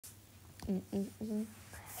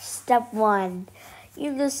Step 1.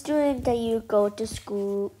 You're the student that you go to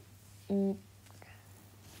school.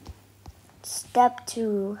 Step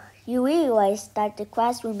 2. You realize that the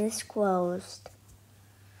classroom is closed.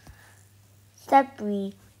 Step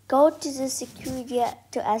 3. Go to the security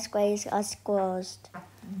to ask why it's closed.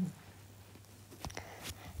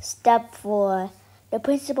 Step 4. The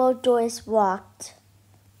principal door is locked.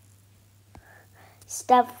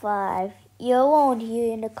 Step 5. You're alone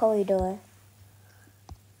here in the corridor.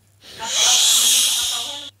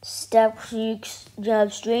 Step 6. You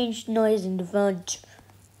have strange noise in the front.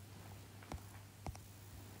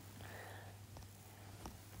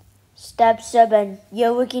 Step 7.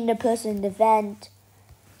 You're looking the person in the vent.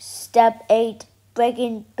 Step 8. Break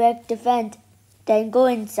the vent, then go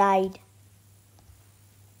inside.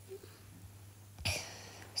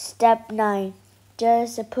 Step 9.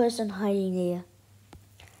 There's a person hiding there.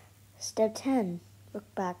 Step 10.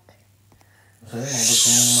 Look back.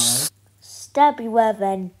 Step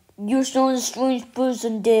 11. You saw a strange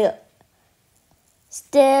person there.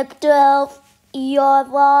 Step 12. You're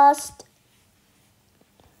lost.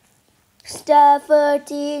 Step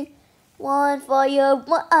 13. One for your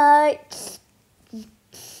rights.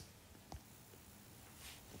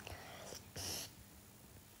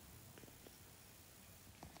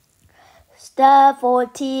 Step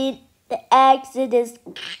 14. The exit is...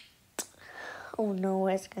 Oh no,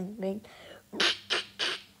 it's going.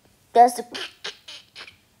 That's